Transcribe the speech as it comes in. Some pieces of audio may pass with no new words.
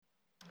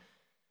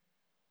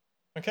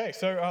Okay,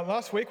 so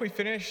last week we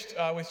finished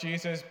with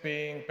Jesus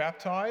being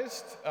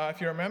baptized.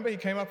 If you remember, he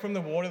came up from the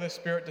water, the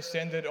Spirit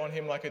descended on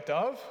him like a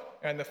dove,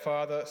 and the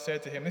Father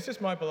said to him, "This is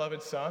my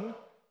beloved Son,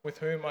 with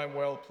whom I'm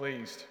well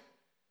pleased."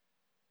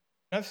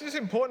 Now, this is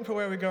important for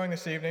where we're going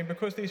this evening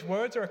because these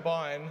words are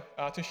combined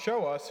to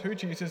show us who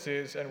Jesus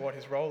is and what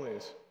his role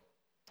is.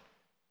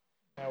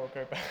 Now we'll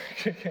go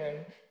back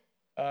again.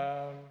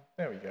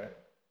 There we go.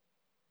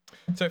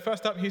 So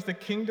first up, he's the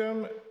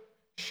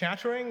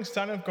kingdom-shattering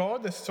Son of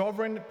God, the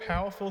sovereign,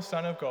 powerful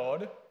Son of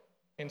God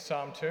in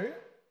Psalm 2.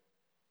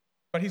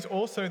 But he's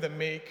also the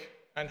meek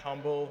and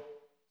humble,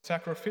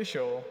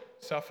 sacrificial,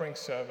 suffering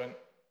servant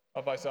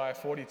of Isaiah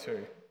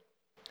 42.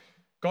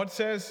 God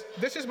says,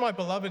 "This is my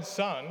beloved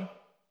Son,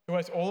 who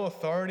has all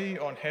authority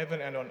on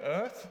heaven and on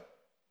earth,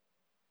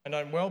 and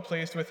I'm well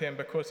pleased with him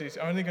because he's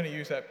only going to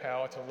use that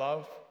power to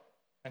love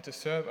and to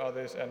serve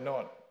others and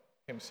not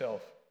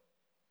himself."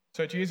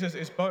 So Jesus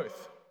is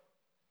both,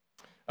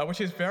 which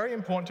is very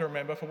important to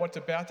remember for what's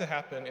about to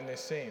happen in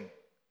this scene.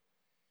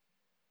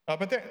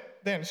 But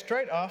then,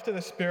 straight after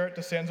the Spirit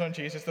descends on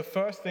Jesus, the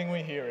first thing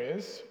we hear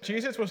is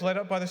Jesus was led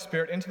up by the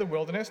Spirit into the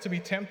wilderness to be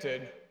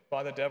tempted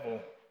by the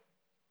devil.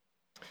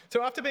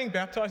 So after being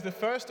baptized, the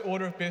first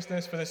order of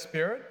business for the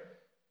Spirit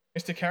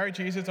is to carry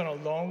Jesus on a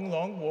long,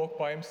 long walk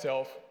by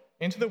himself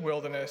into the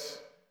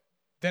wilderness.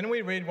 Then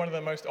we read one of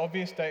the most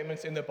obvious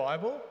statements in the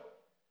Bible,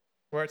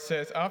 where it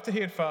says, after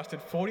he had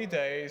fasted 40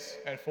 days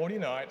and 40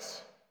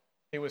 nights,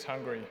 he was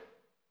hungry.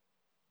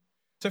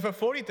 So for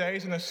 40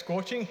 days in the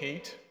scorching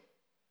heat,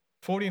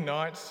 40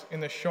 nights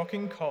in the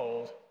shocking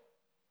cold,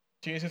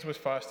 Jesus was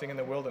fasting in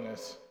the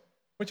wilderness,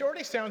 which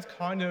already sounds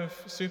kind of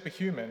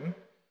superhuman.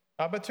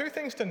 But two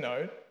things to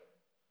note.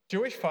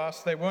 Jewish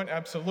fasts, they weren't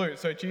absolute,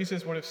 so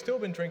Jesus would have still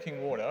been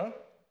drinking water.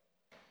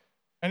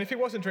 And if he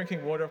wasn't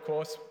drinking water, of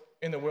course,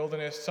 in the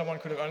wilderness, someone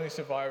could have only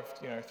survived,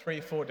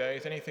 3-4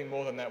 days. Anything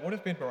more than that would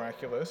have been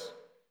miraculous.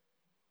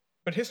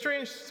 But history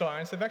and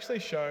science have actually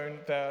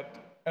shown that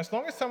as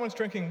long as someone's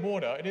drinking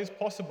water, it is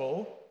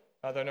possible,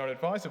 though not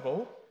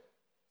advisable,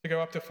 to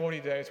go up to 40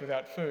 days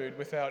without food,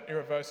 without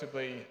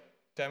irreversibly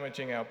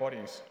damaging our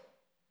bodies.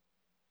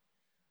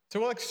 So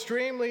while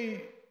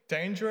extremely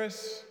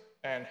dangerous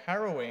and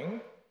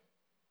harrowing,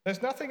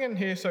 there's nothing in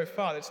here so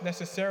far that's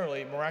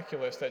necessarily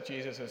miraculous that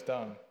Jesus has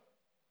done.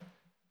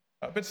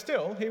 But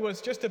still, he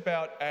was just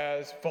about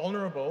as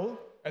vulnerable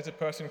as a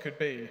person could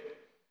be.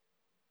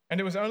 And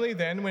it was only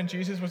then, when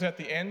Jesus was at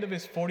the end of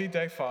his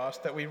 40-day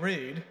fast, that we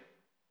read,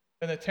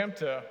 then the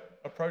tempter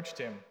approached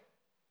him.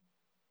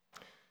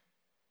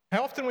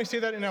 How often we see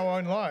that in our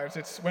own lives?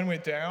 It's when we're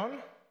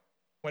down,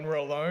 when we're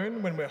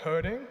alone, when we're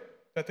hurting,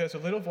 that there's a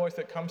little voice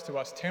that comes to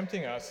us,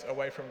 tempting us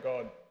away from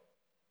God.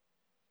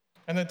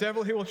 And the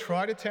devil, he will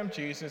try to tempt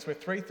Jesus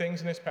with three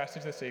things in this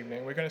passage this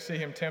evening. We're going to see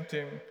him tempt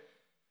him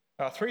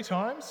 3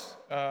 times.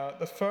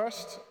 The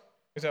first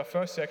is our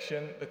first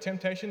section, the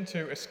temptation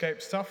to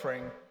escape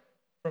suffering,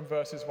 from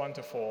verses 1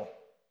 to 4.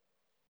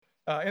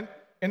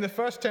 In the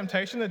first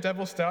temptation, the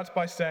devil starts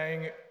by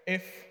saying,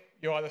 "If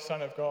you are the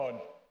Son of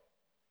God."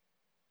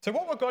 So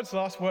what were God's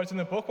last words in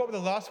the book? What were the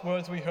last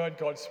words we heard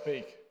God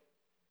speak?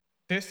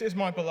 "This is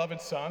my beloved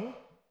Son,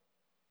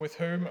 with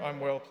whom I'm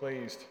well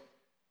pleased."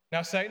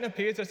 Now Satan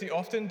appears, as he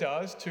often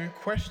does, to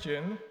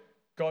question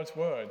God's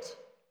words.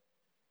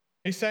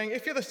 He's saying,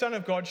 if you're the Son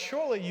of God,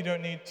 surely you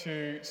don't need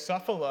to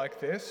suffer like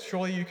this.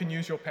 Surely you can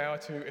use your power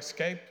to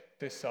escape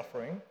this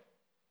suffering.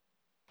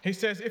 He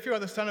says, if you are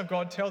the Son of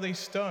God, tell these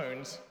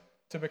stones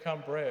to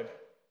become bread.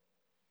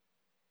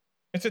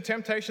 It's a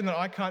temptation that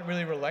I can't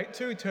really relate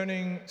to,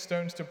 turning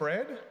stones to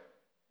bread.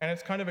 And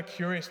it's kind of a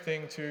curious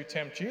thing to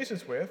tempt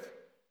Jesus with,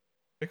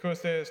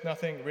 because there's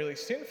nothing really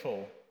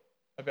sinful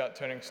about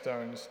turning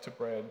stones to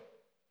bread.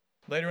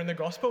 Later in the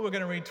gospel, we're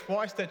going to read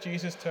twice that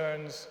Jesus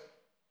turns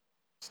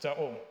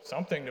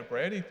something to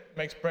bread. He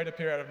makes bread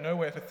appear out of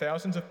nowhere for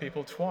thousands of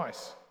people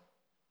twice.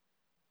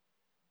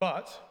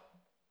 But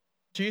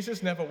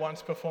Jesus never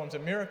once performs a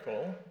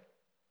miracle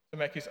to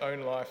make his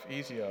own life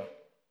easier,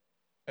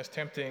 as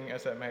tempting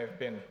as that may have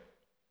been.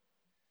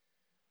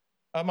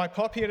 My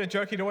pop, he had a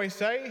joke he'd always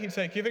say. He'd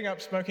say, "Giving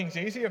up smoking's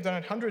easy. I've done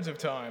it hundreds of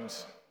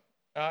times."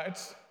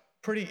 It's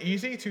pretty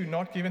easy to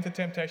not give in to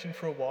temptation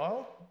for a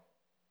while,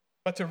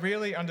 but to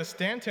really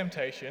understand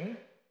temptation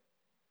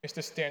is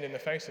to stand in the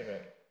face of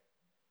it.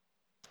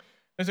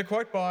 There's a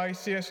quote by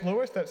C.S.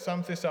 Lewis that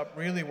sums this up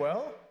really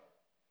well.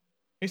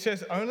 He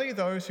says, "Only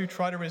those who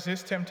try to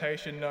resist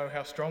temptation know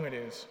how strong it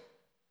is.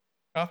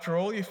 After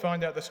all, you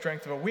find out the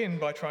strength of a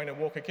wind by trying to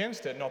walk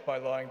against it, not by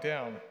lying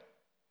down.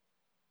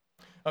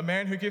 A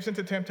man who gives in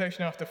to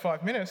temptation after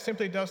 5 minutes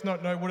simply does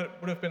not know what it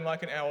would have been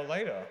like an hour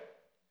later.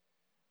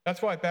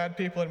 That's why bad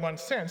people, in one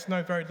sense,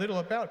 know very little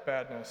about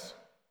badness.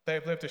 They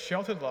have lived a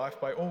sheltered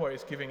life by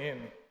always giving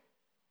in.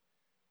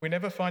 We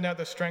never find out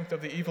the strength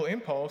of the evil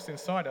impulse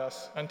inside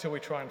us until we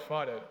try and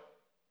fight it.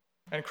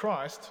 And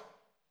Christ,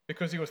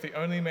 because he was the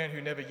only man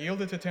who never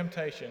yielded to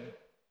temptation,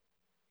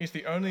 he's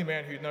the only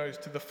man who knows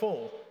to the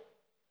full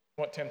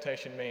what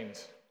temptation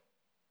means."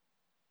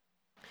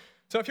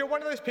 So if you're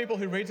one of those people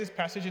who reads this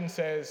passage and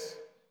says,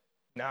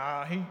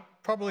 nah, he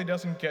probably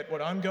doesn't get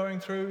what I'm going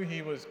through.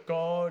 He was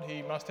God.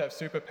 He must have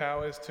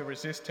superpowers to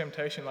resist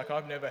temptation like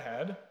I've never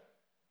had.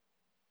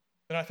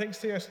 Then I think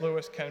C.S.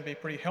 Lewis can be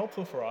pretty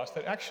helpful for us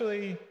that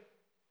actually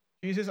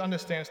Jesus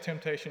understands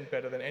temptation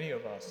better than any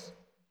of us.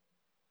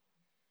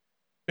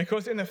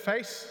 Because in the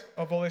face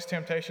of all this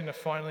temptation to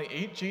finally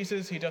eat,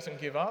 Jesus, he doesn't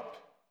give up.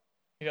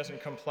 He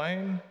doesn't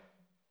complain.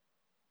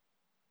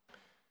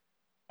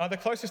 The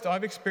closest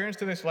I've experienced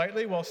to this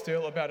lately, while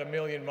still about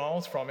 1,000,000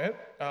 miles from it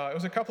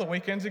was a couple of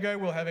weekends ago.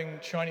 We were having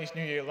Chinese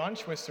New Year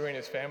lunch with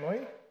Serena's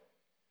family.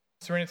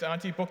 Serena's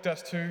auntie booked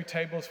us 2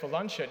 tables for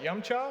lunch at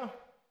Yum Cha.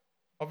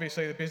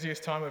 Obviously the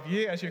busiest time of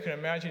year. As you can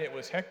imagine, it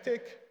was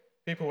hectic.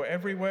 People were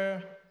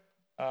everywhere.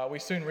 We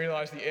soon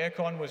realized the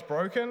aircon was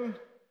broken.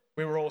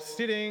 We were all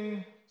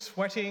sitting,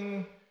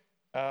 sweating,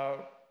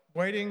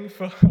 waiting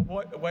for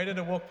a waiter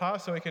to walk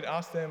past so we could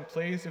ask them,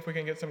 please, if we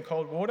can get some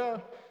cold water.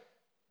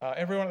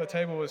 Everyone at the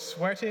table was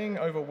sweating,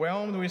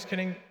 overwhelmed. We just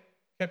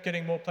kept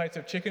getting more plates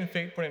of chicken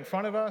feet put in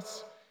front of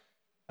us.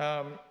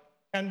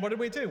 And what did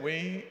we do?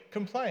 We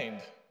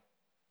complained.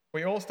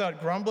 We all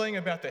started grumbling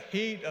about the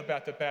heat,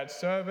 about the bad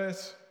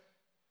service.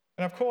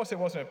 And of course, it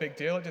wasn't a big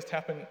deal. It just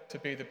happened to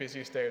be the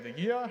busiest day of the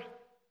year.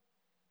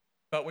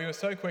 But we were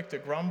so quick to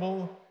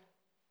grumble,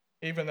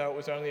 even though it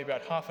was only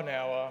about half an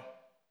hour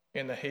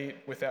in the heat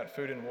without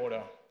food and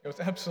water. It was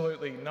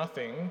absolutely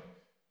nothing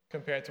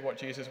compared to what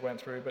Jesus went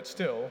through, but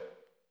still,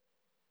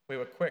 we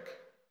were quick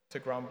to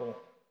grumble.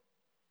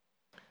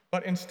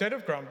 But instead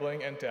of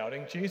grumbling and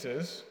doubting,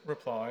 Jesus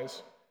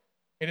replies,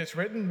 "It is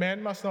written,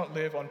 man must not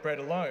live on bread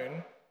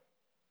alone,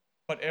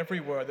 but every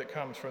word that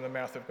comes from the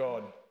mouth of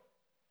God."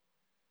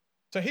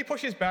 So he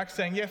pushes back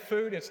saying, yeah,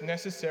 food, it's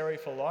necessary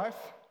for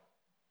life,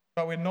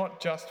 but we're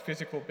not just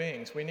physical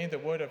beings. We need the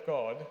word of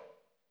God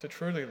to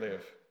truly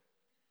live.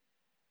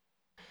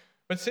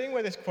 But seeing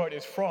where this quote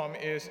is from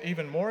is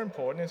even more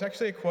important. It's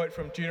actually a quote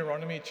from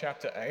Deuteronomy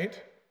chapter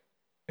 8.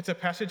 It's a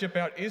passage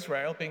about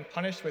Israel being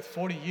punished with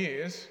 40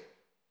 years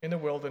in the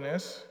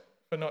wilderness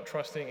for not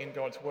trusting in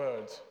God's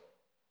words.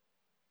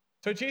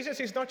 So Jesus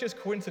is not just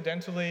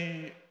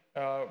coincidentally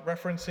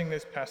referencing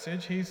this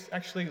passage, he's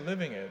actually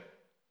living it.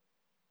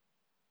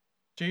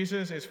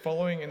 Jesus is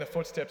following in the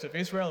footsteps of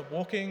Israel,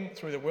 walking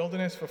through the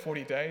wilderness for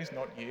 40 days,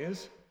 not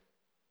years.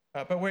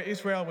 But where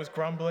Israel was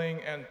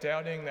grumbling and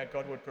doubting that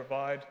God would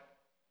provide,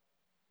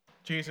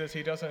 Jesus,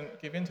 he doesn't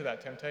give in to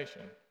that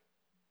temptation.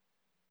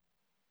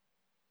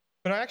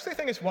 But I actually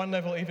think it's one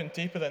level even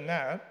deeper than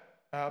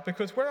that,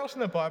 because where else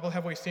in the Bible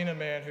have we seen a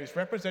man who's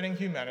representing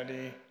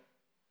humanity,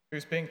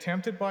 who's being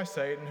tempted by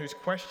Satan, who's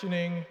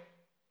questioning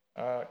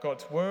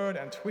God's word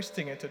and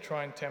twisting it to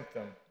try and tempt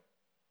them?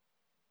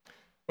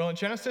 Well, in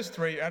Genesis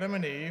 3, Adam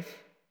and Eve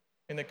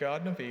in the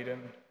Garden of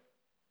Eden.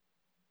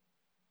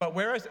 But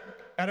whereas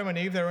Adam and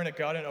Eve, they were in a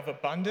garden of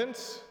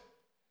abundance,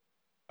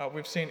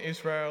 we've seen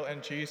Israel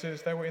and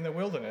Jesus, they were in the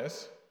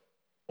wilderness,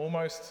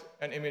 almost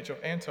an image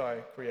of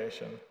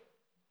anti-creation.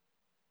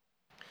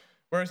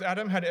 Whereas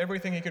Adam had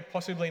everything he could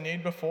possibly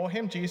need before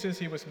him, Jesus,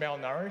 he was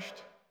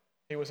malnourished,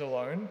 he was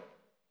alone.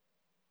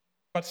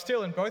 But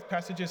still, in both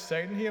passages,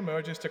 Satan, he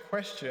emerges to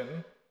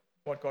question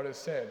what God has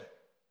said.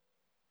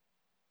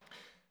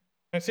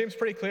 And it seems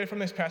pretty clear from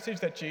this passage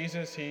that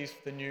Jesus, he's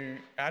the new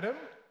Adam,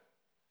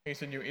 he's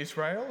the new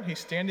Israel, he's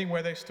standing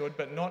where they stood,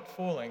 but not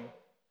falling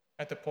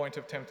at the point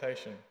of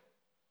temptation.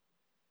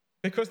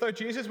 Because though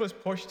Jesus was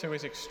pushed to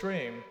his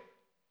extreme,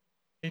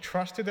 he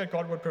trusted that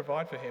God would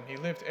provide for him. He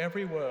lived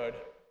every word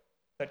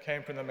that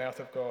came from the mouth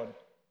of God.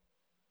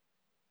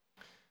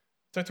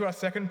 So to our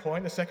second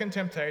point, the second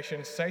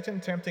temptation, Satan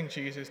tempting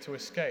Jesus to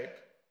escape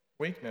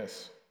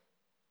weakness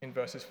in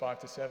verses 5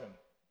 to 7.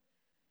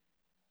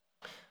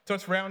 So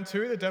it's round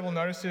 2. The devil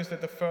notices that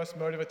the first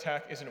mode of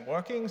attack isn't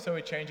working, so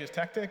he changes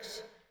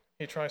tactics.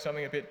 He tries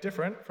something a bit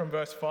different. From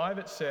verse 5,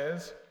 it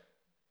says,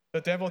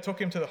 "The devil took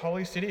him to the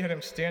holy city, had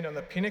him stand on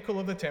the pinnacle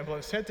of the temple,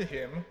 and said to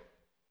him,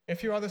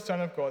 'If you are the Son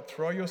of God,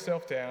 throw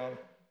yourself down,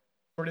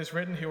 for it is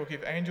written, he will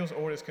give angels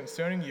orders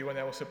concerning you, and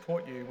they will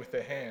support you with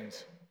their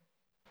hands,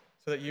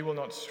 so that you will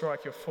not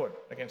strike your foot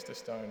against a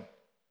stone.'"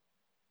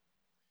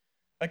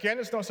 Again,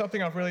 it's not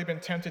something I've really been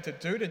tempted to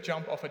do, to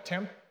jump off a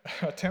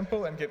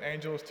temple and get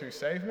angels to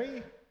save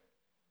me.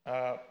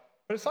 But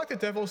it's like the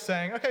devil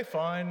saying, okay,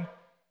 fine,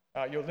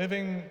 you're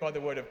living by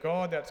the word of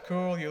God, that's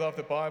cool, you love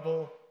the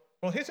Bible.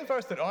 Well, here's a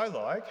verse that I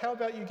like, how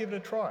about you give it a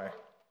try?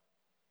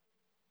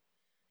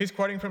 He's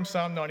quoting from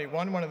Psalm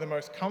 91, one of the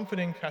most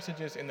comforting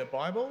passages in the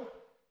Bible.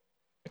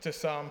 It's a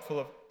psalm full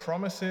of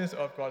promises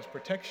of God's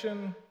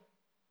protection.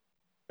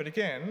 But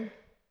again,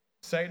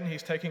 Satan,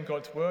 he's taking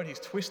God's word, he's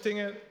twisting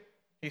it,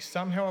 he's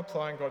somehow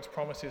applying God's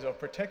promises of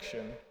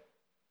protection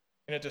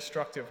in a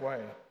destructive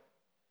way.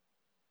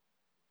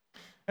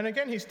 And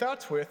again, he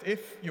starts with,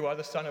 if you are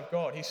the Son of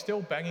God. He's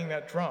still banging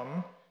that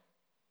drum.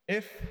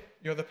 If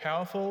you're the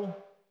powerful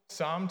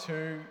Psalm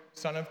 2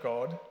 Son of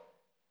God,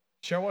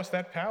 show us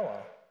that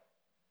power.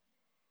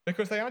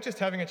 Because they aren't just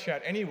having a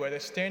chat anywhere, they're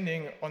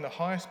standing on the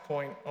highest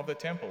point of the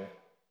temple.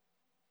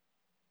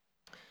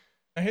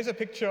 Now here's a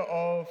picture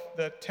of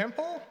the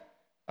temple.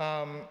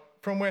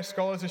 from where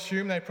scholars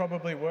assume they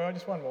probably were,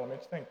 just one more,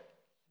 Mitch, thank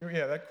you.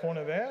 Yeah, that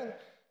corner there,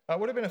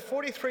 would have been a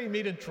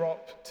 43-metre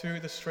drop to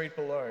the street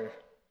below.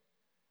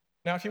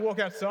 Now, if you walk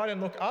outside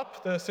and look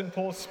up, the St.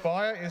 Paul's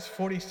spire is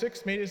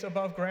 46 metres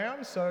above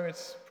ground, so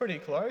it's pretty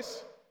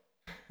close.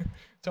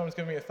 Someone's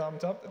giving me a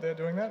thumbs up that they're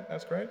doing that.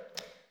 That's great.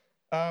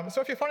 So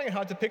if you're finding it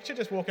hard to picture,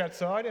 just walk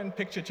outside and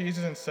picture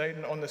Jesus and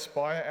Satan on the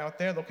spire out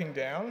there looking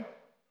down.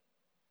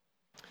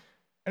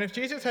 And if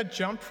Jesus had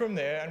jumped from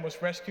there and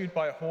was rescued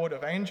by a horde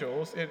of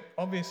angels, it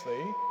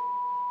obviously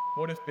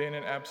would have been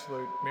an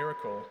absolute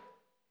miracle.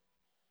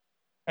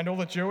 And all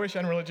the Jewish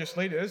and religious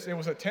leaders, it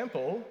was a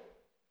temple,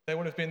 they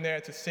would have been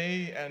there to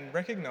see and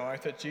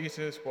recognize that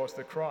Jesus was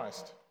the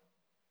Christ,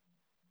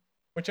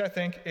 which I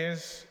think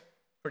is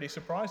pretty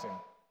surprising.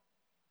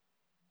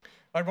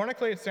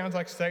 Ironically, it sounds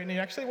like Satan, he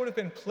actually would have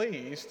been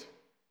pleased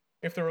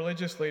if the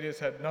religious leaders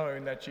had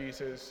known that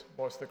Jesus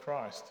was the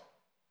Christ,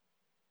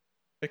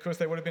 because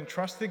they would have been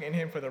trusting in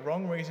him for the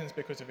wrong reasons,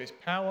 because of his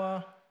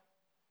power,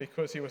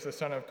 because he was the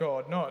Son of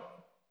God,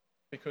 not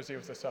because he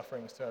was the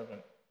suffering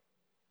servant.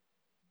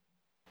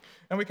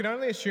 And we can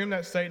only assume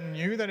that Satan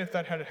knew that if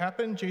that had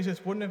happened,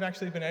 Jesus wouldn't have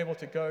actually been able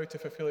to go to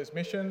fulfill his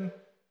mission,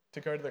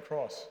 to go to the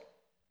cross.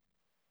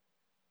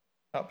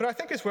 But I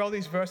think as well,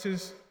 these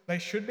verses, they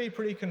should be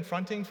pretty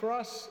confronting for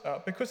us,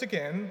 because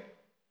again,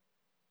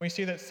 we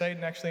see that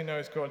Satan actually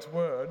knows God's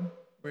word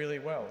really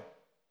well.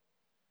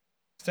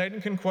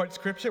 Satan can quote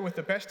scripture with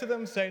the best of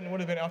them. Satan would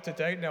have been up to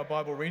date in our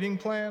Bible reading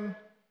plan.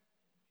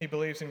 He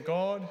believes in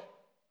God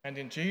and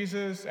in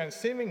Jesus, and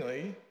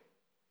seemingly,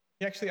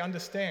 he actually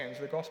understands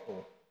the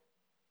gospel.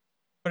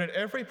 But at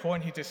every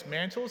point, he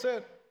dismantles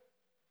it,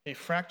 he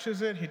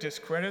fractures it, he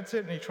discredits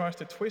it, and he tries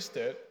to twist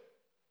it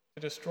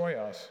to destroy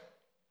us.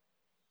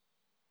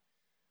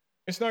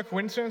 It's no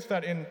coincidence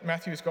that in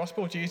Matthew's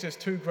gospel, Jesus'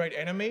 two great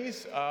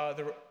enemies are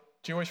the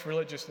Jewish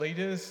religious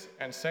leaders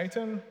and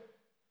Satan.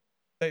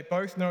 They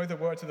both know the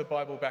words of the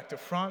Bible back to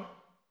front,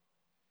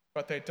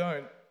 but they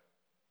don't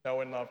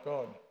know and love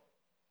God.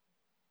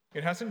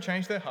 It hasn't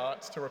changed their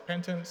hearts to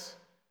repentance,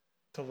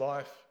 to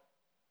life,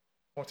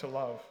 or to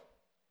love.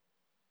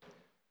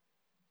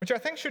 Which I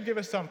think should give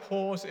us some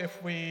pause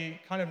if we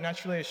kind of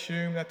naturally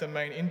assume that the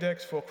main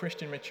index for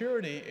Christian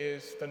maturity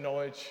is the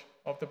knowledge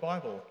of the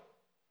Bible.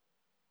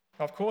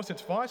 Of course,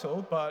 it's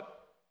vital,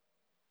 but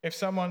if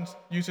someone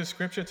uses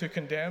scripture to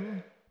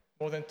condemn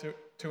more than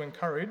to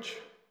encourage,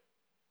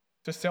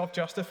 to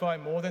self-justify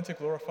more than to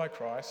glorify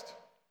Christ,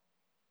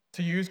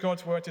 to use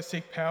God's word to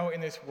seek power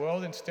in this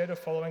world instead of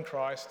following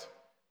Christ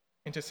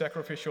into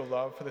sacrificial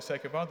love for the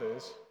sake of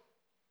others,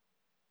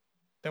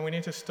 then we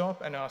need to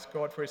stop and ask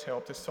God for his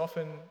help to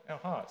soften our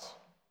hearts,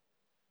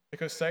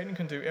 because Satan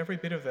can do every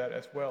bit of that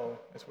as well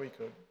as we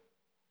could.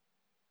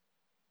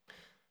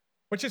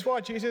 Which is why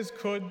Jesus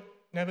could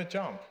never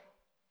jump.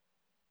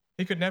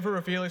 He could never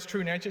reveal his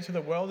true nature to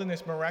the world in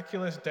this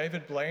miraculous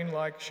David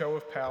Blaine-like show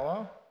of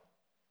power.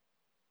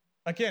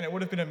 Again, it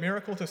would have been a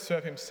miracle to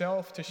serve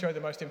himself, to show the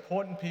most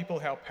important people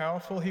how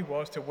powerful he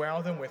was, to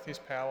wow them with his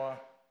power,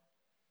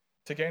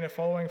 to gain a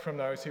following from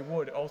those who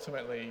would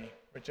ultimately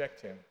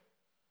reject him.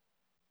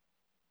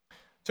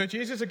 So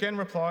Jesus again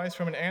replies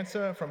from an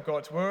answer from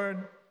God's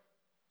word.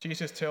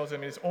 Jesus tells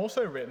them, "It is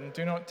also written,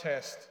 do not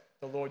test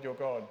the Lord your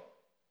God."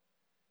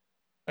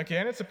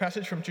 Again, it's a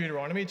passage from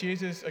Deuteronomy.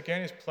 Jesus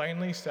again is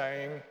plainly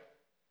saying,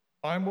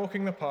 I'm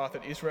walking the path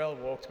that Israel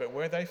walked, but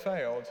where they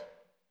failed,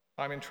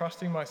 I'm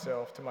entrusting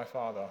myself to my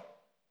Father.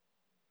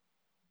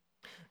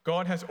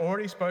 God has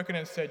already spoken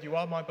and said, you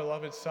are my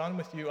beloved Son,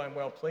 with you I'm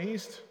well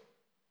pleased.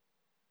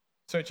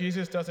 So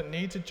Jesus doesn't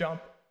need to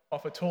jump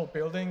off a tall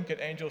building, get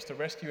angels to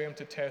rescue him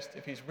to test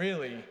if he's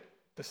really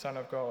the Son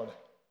of God.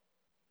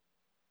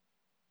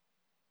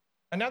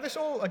 And now this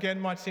all, again,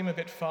 might seem a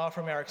bit far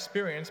from our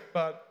experience,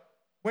 but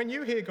when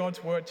you hear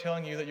God's word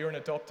telling you that you're an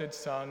adopted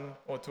son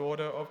or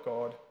daughter of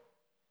God,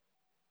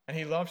 and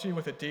he loves you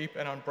with a deep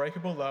and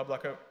unbreakable love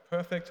like a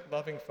perfect,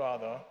 loving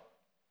Father,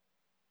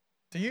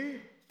 do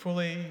you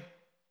fully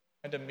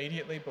and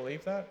immediately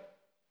believe that?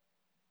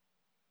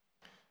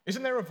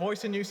 Isn't there a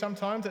voice in you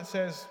sometimes that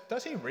says,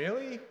 does he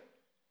really?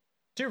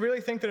 Do you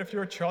really think that if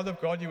you're a child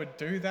of God, you would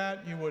do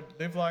that, you would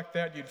live like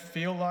that, you'd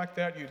feel like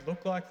that, you'd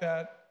look like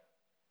that?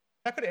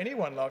 How could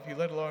anyone love you,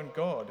 let alone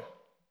God?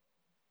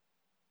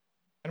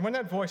 And when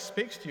that voice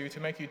speaks to you to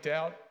make you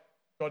doubt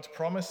God's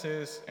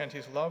promises and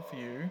his love for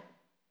you,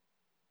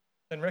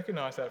 then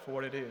recognize that for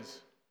what it is.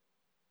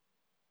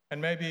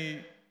 And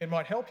maybe it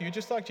might help you,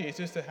 just like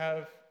Jesus, to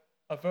have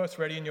a verse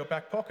ready in your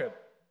back pocket.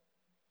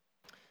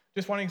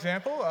 Just one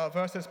example, a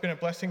verse that's been a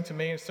blessing to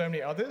me and so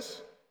many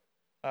others.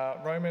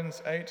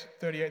 Romans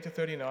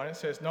 8:38-39, it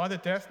says, neither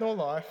death nor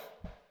life,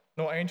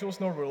 nor angels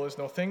nor rulers,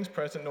 nor things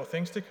present, nor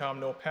things to come,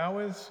 nor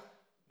powers,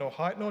 nor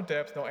height nor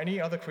depth, nor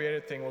any other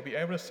created thing will be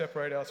able to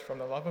separate us from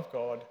the love of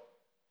God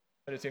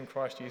that is in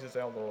Christ Jesus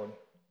our Lord.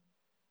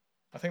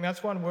 I think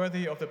that's one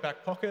worthy of the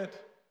back pocket.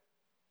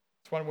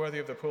 It's one worthy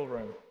of the pool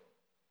room.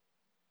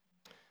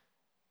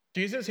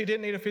 Jesus, he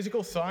didn't need a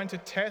physical sign to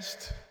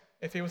test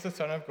if he was the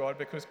Son of God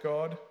because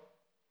God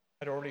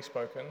had already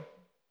spoken.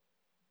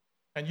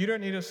 And you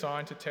don't need a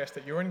sign to test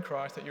that you're in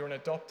Christ, that you're an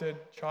adopted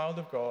child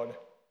of God,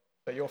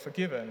 that you're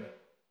forgiven,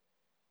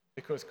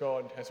 because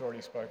God has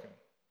already spoken.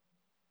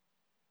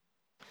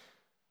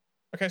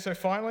 Okay, so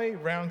finally,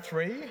 round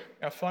 3,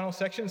 our final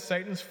section,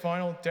 Satan's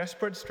final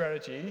desperate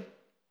strategy,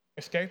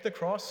 escape the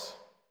cross,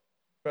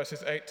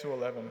 verses 8 to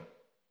 11.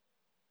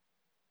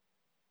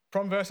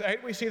 From verse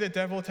 8, we see the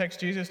devil takes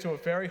Jesus to a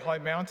very high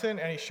mountain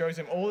and he shows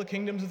him all the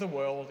kingdoms of the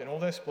world in all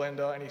their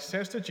splendor, and he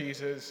says to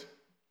Jesus,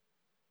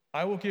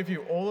 "I will give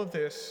you all of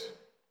this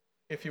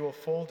if you will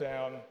fall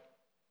down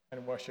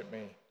and worship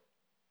me."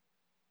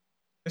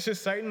 This is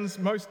Satan's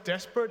most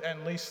desperate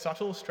and least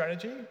subtle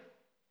strategy.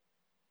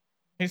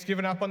 He's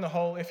given up on the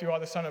whole "if you are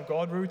the Son of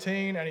God"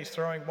 routine, and he's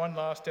throwing one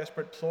last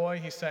desperate ploy.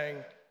 He's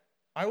saying,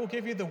 "I will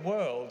give you the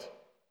world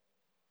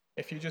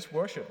if you just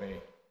worship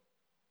me."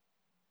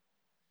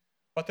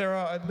 But there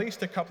are at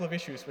least a couple of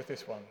issues with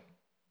this one.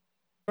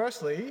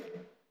 Firstly,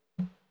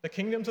 the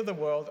kingdoms of the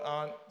world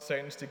aren't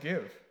Satan's to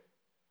give,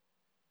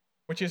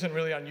 which isn't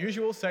really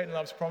unusual. Satan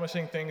loves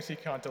promising things he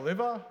can't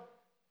deliver.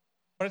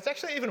 But it's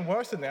actually even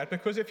worse than that,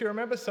 because if you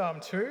remember Psalm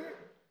 2,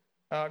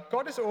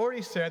 God has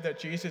already said that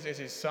Jesus is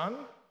his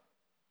son,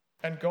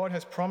 and God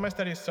has promised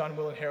that his son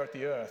will inherit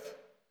the earth.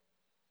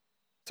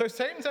 So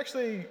Satan's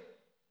actually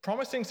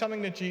promising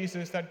something to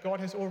Jesus that God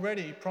has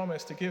already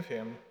promised to give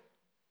him,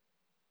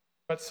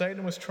 but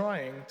Satan was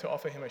trying to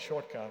offer him a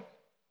shortcut.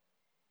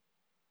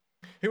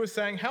 He was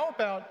saying, how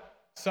about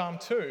Psalm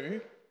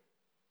 2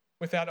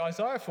 without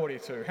Isaiah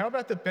 42? How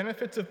about the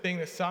benefits of being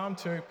the Psalm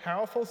 2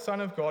 powerful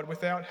Son of God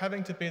without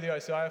having to be the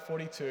Isaiah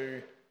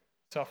 42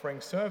 suffering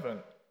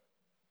servant?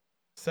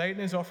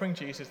 Satan is offering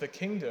Jesus the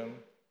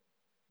kingdom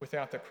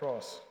without the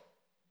cross.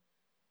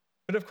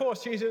 But of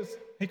course, Jesus,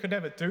 he could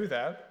never do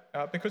that.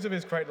 Because of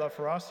his great love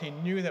for us, he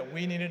knew that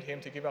we needed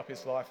him to give up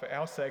his life for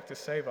our sake to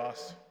save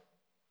us.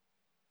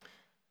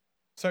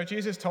 So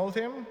Jesus told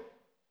him,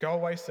 "Go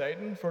away,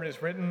 Satan, for it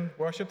is written,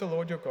 worship the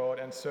Lord your God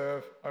and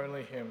serve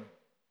only him."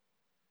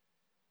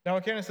 Now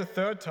again, it's the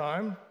third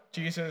time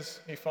Jesus,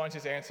 he finds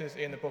his answers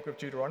in the book of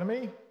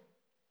Deuteronomy.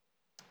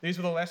 These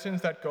were the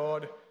lessons that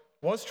God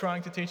was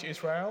trying to teach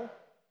Israel,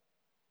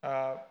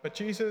 but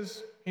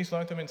Jesus, he's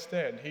learned them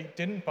instead. He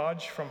didn't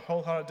budge from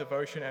wholehearted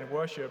devotion and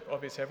worship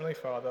of his Heavenly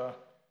Father,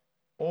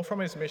 or from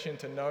his mission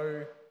to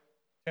know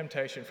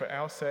temptation for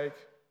our sake,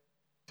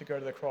 to go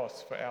to the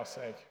cross for our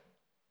sake.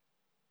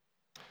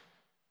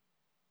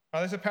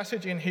 There's a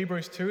passage in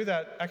Hebrews 2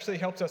 that actually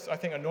helps us, I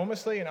think,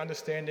 enormously in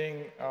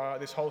understanding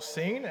this whole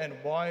scene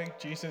and why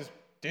Jesus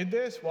did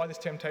this, why this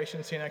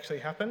temptation scene actually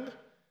happened.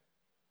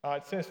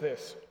 It says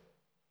this.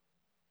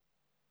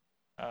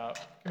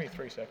 Give me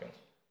 3 seconds.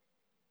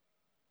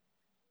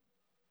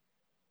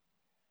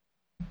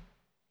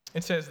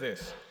 It says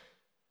this: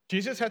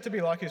 Jesus had to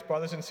be like his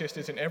brothers and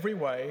sisters in every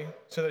way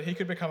so that he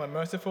could become a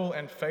merciful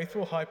and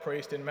faithful high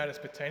priest in matters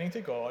pertaining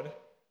to God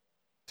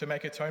to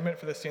make atonement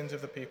for the sins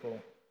of the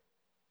people.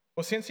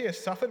 Well, since he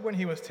has suffered when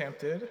he was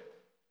tempted,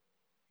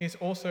 he's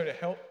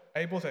also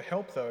able to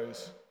help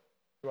those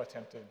who are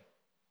tempted.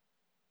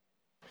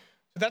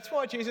 So that's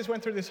why Jesus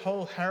went through this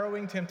whole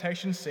harrowing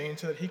temptation scene,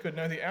 so that he could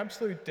know the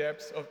absolute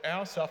depths of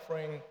our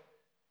suffering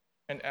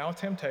and our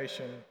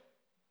temptation,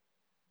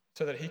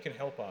 so that he can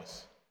help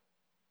us.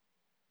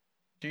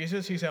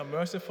 Jesus, he's our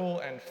merciful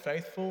and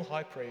faithful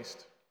high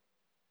priest,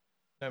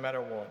 no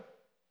matter what.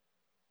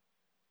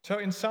 So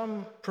in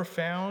some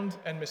profound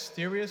and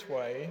mysterious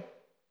way,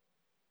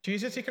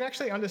 Jesus, he can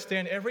actually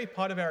understand every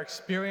part of our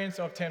experience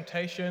of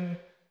temptation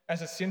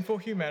as a sinful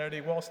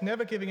humanity, whilst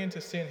never giving in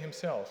to sin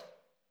himself.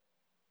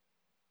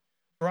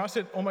 For us,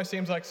 it almost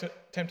seems like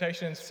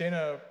temptation and sin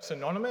are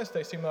synonymous.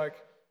 They seem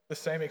like the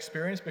same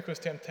experience because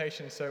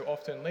temptation so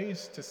often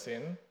leads to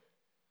sin.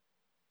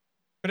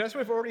 But as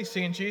we've already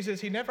seen,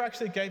 Jesus, he never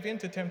actually gave in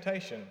to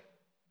temptation,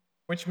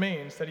 which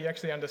means that he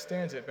actually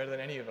understands it better than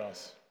any of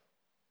us.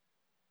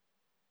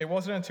 It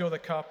wasn't until the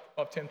cup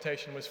of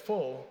temptation was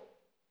full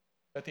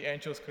that the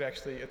angels could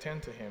actually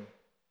attend to him,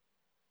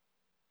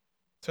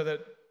 so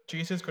that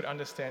Jesus could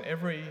understand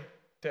every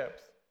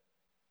depth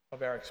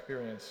of our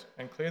experience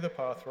and clear the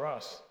path for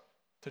us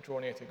to draw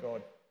near to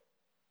God.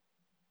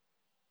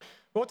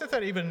 What does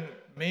that even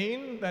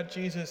mean, that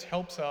Jesus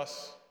helps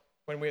us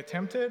when we are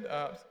tempted?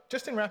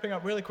 Just in wrapping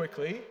up really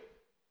quickly,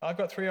 I've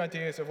got 3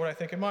 ideas of what I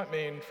think it might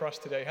mean for us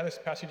today, how this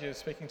passage is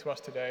speaking to us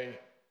today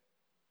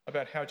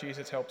about how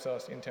Jesus helps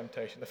us in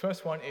temptation. The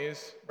first one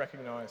is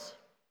recognize.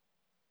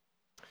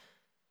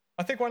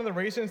 I think one of the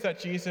reasons that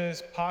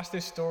Jesus passed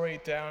this story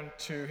down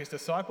to his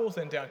disciples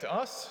and down to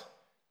us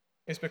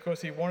is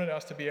because he wanted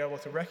us to be able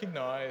to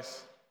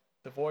recognize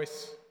the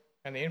voice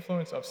and the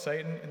influence of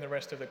Satan in the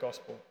rest of the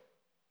gospel.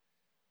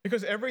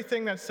 Because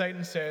everything that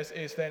Satan says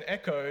is then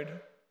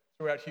echoed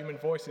throughout human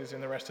voices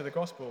in the rest of the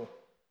gospel,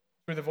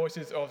 through the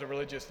voices of the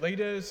religious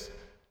leaders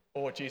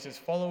or Jesus'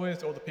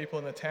 followers or the people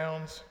in the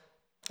towns.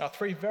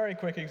 3 very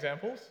quick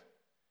examples.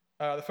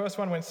 The first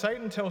one, when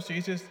Satan tells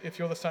Jesus, "If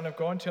you're the Son of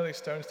God, tell these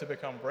stones to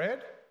become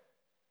bread,"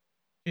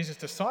 Jesus'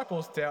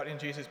 disciples doubt in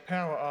Jesus'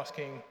 power,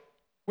 asking,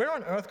 "Where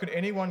on earth could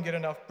anyone get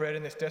enough bread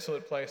in this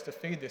desolate place to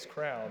feed this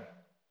crowd?"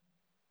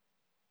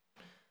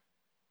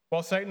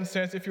 While Satan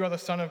says, if you are the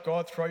Son of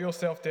God, throw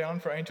yourself down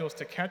for angels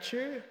to catch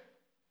you,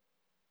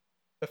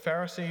 the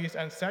Pharisees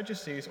and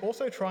Sadducees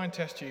also try and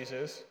test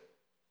Jesus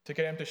to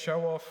get him to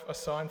show off a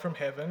sign from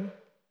heaven,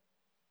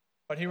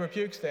 but he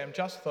rebukes them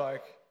just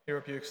like he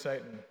rebukes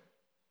Satan.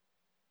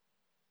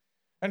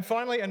 And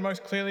finally, and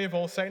most clearly of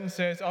all, Satan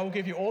says, I will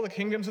give you all the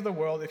kingdoms of the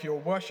world. If you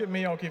will worship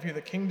me, I'll give you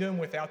the kingdom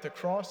without the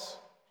cross.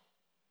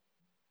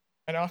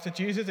 And after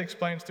Jesus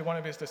explains to one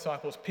of his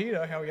disciples,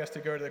 Peter, how he has to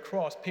go to the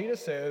cross, Peter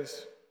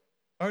says,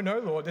 oh no,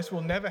 Lord, this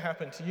will never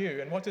happen to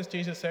you. And what does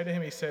Jesus say to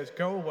him? He says,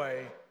 go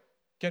away,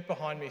 get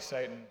behind me,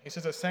 Satan. He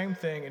says the same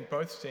thing in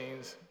both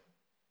scenes.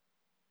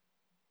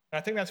 And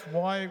I think that's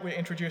why we're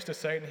introduced to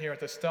Satan here at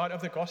the start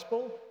of the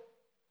gospel,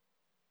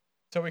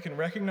 so we can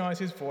recognize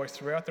his voice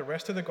throughout the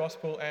rest of the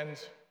gospel and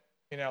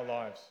in our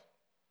lives.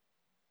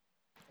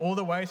 All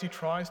the ways he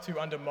tries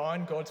to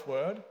undermine God's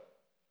word,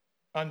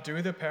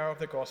 undo the power of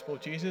the gospel,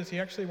 Jesus, he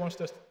actually wants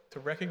us to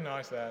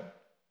recognize that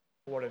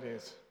for what it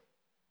is.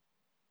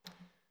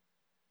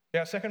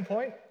 Yeah, second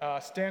point,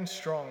 stand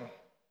strong.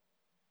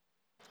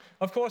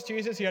 Of course,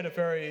 Jesus, he had a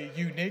very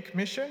unique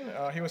mission.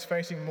 He was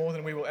facing more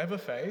than we will ever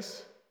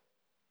face.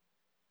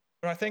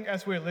 But I think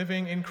as we're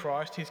living in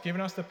Christ, he's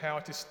given us the power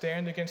to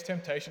stand against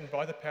temptation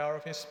by the power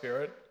of his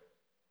Spirit.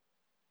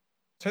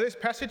 So this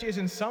passage is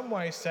in some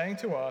ways saying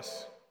to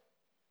us,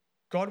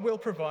 God will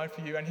provide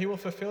for you and he will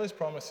fulfill his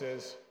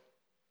promises,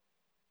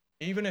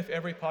 even if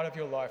every part of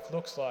your life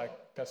looks like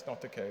that's not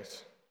the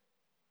case.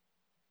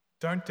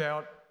 Don't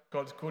doubt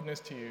God's goodness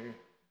to you.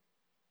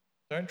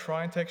 Don't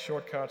try and take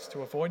shortcuts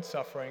to avoid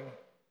suffering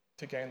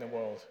to gain the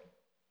world.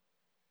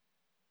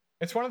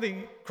 It's one of the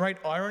great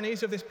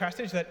ironies of this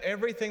passage that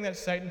everything that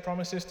Satan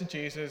promises to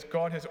Jesus,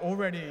 God has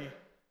already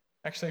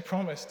actually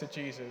promised to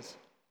Jesus.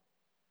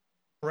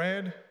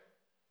 Bread,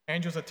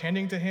 angels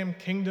attending to him,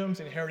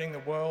 kingdoms, inheriting the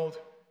world.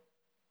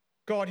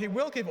 God, he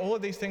will give all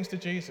of these things to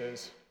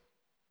Jesus,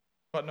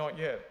 but not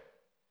yet.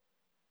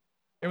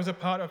 It was a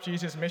part of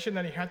Jesus' mission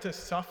that he had to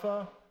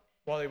suffer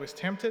while he was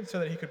tempted so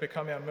that he could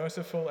become our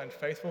merciful and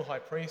faithful high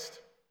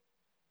priest.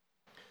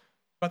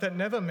 But that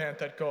never meant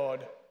that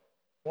God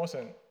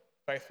wasn't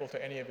faithful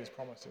to any of his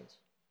promises.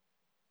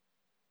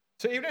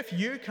 So even if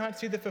you can't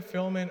see the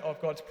fulfillment of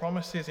God's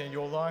promises in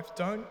your life,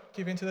 don't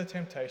give in to the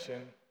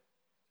temptation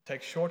to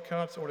take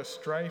shortcuts or to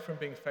stray from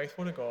being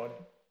faithful to God,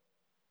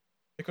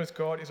 because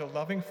God is a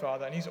loving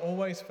Father and he's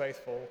always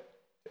faithful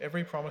to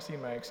every promise he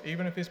makes,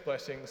 even if his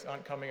blessings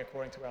aren't coming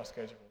according to our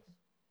schedules.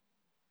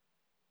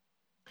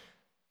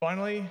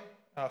 Finally,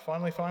 our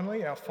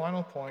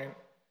final point,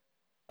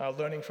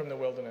 learning from the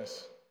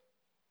wilderness.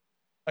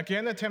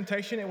 Again, the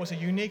temptation, it was a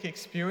unique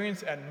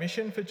experience and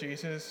mission for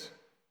Jesus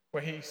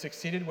where he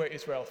succeeded where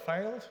Israel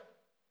failed.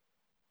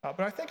 But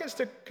I think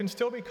it can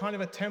still be kind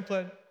of a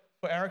template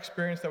for our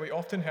experience that we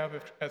often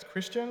have as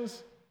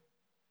Christians,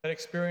 that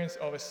experience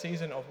of a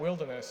season of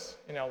wilderness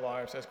in our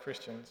lives as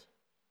Christians.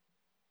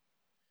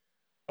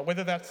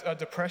 Whether that's a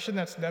depression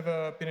that's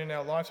never been in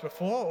our lives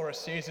before, or a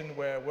season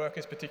where work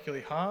is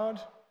particularly hard,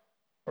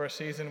 or a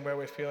season where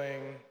we're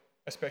feeling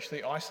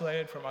especially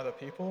isolated from other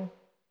people.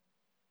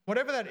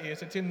 Whatever that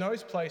is, it's in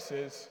those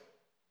places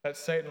that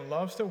Satan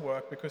loves to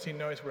work because he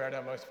knows we're at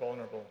our most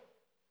vulnerable.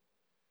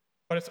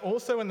 But it's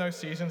also in those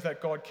seasons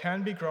that God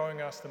can be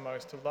growing us the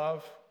most to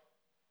love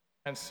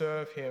and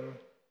serve him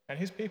and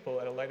his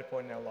people at a later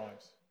point in our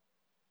lives.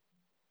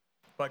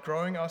 By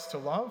growing us to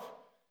love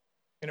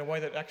in a way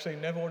that actually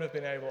never would have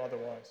been able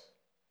otherwise.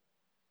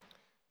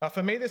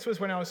 For me, this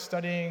was when I was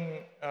studying,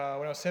 when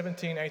I was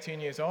 17, 18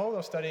 years old. I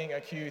was studying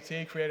at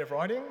QUT, creative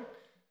writing.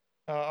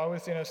 I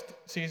was in a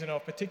season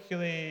of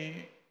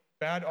particularly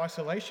bad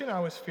isolation. I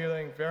was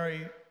feeling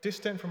very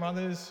distant from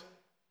others.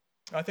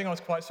 I think I was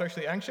quite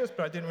socially anxious,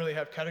 but I didn't really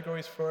have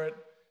categories for it.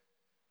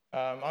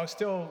 I was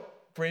still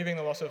grieving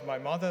the loss of my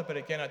mother, but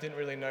again, I didn't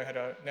really know how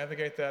to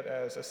navigate that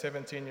as a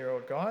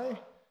 17-year-old guy.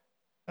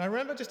 And I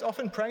remember just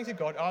often praying to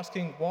God,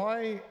 asking,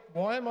 why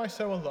am I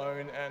so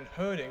alone and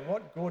hurting?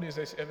 What good is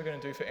this ever going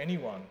to do for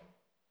anyone?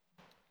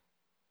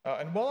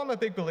 And while I'm a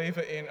big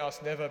believer in us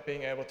never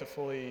being able to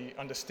fully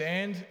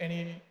understand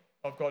any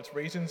of God's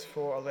reasons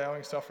for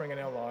allowing suffering in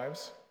our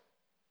lives,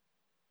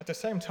 at the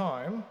same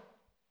time,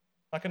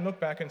 I can look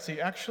back and see,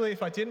 actually,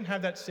 if I didn't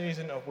have that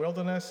season of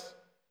wilderness,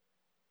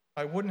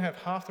 I wouldn't have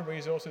half the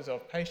resources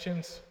of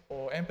patience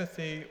or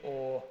empathy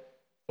or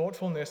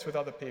thoughtfulness with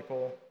other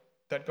people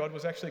that God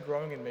was actually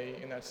growing in me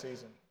in that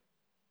season.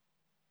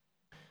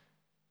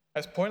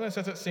 As pointless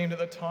as it seemed at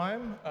the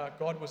time,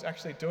 God was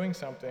actually doing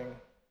something,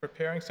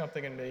 preparing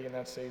something in me in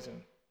that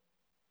season.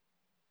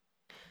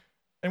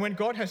 And when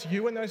God has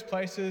you in those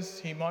places,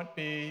 he might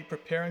be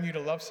preparing you to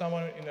love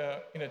someone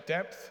in a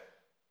depth,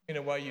 in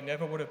a way you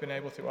never would have been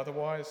able to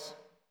otherwise.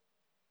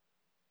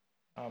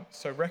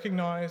 So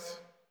recognize,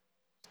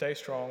 stay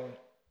strong,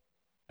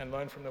 and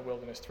learn from the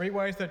wilderness. 3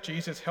 ways that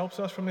Jesus helps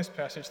us from this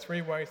passage,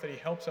 3 ways that he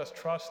helps us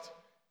trust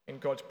in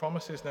God's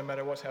promises no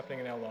matter what's happening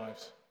in our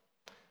lives.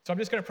 So I'm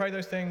just going to pray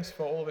those things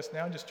for all of us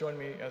now. Just join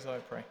me as I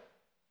pray.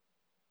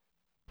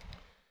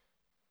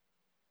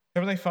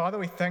 Heavenly Father,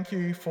 we thank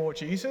you for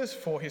Jesus,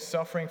 for his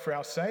suffering for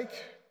our sake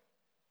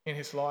in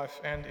his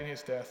life and in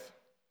his death.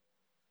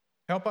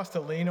 Help us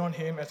to lean on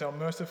him as our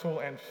merciful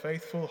and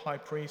faithful high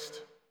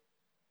priest.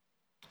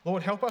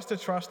 Lord, help us to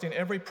trust in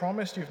every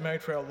promise you've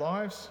made for our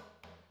lives.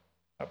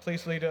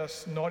 Please lead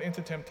us not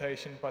into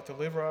temptation, but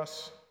deliver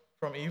us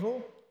from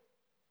evil.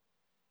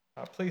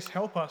 Please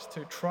help us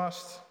to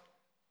trust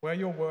where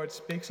your word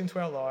speaks into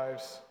our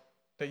lives,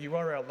 that you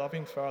are our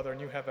loving Father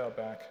and you have our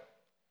back.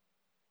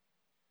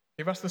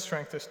 Give us the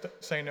strength to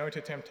say no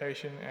to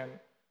temptation and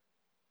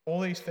all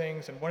these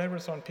things and whatever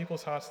is on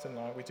people's hearts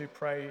tonight. We do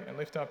pray and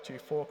lift up to you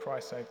for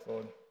Christ's sake,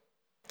 Lord.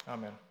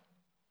 Amen.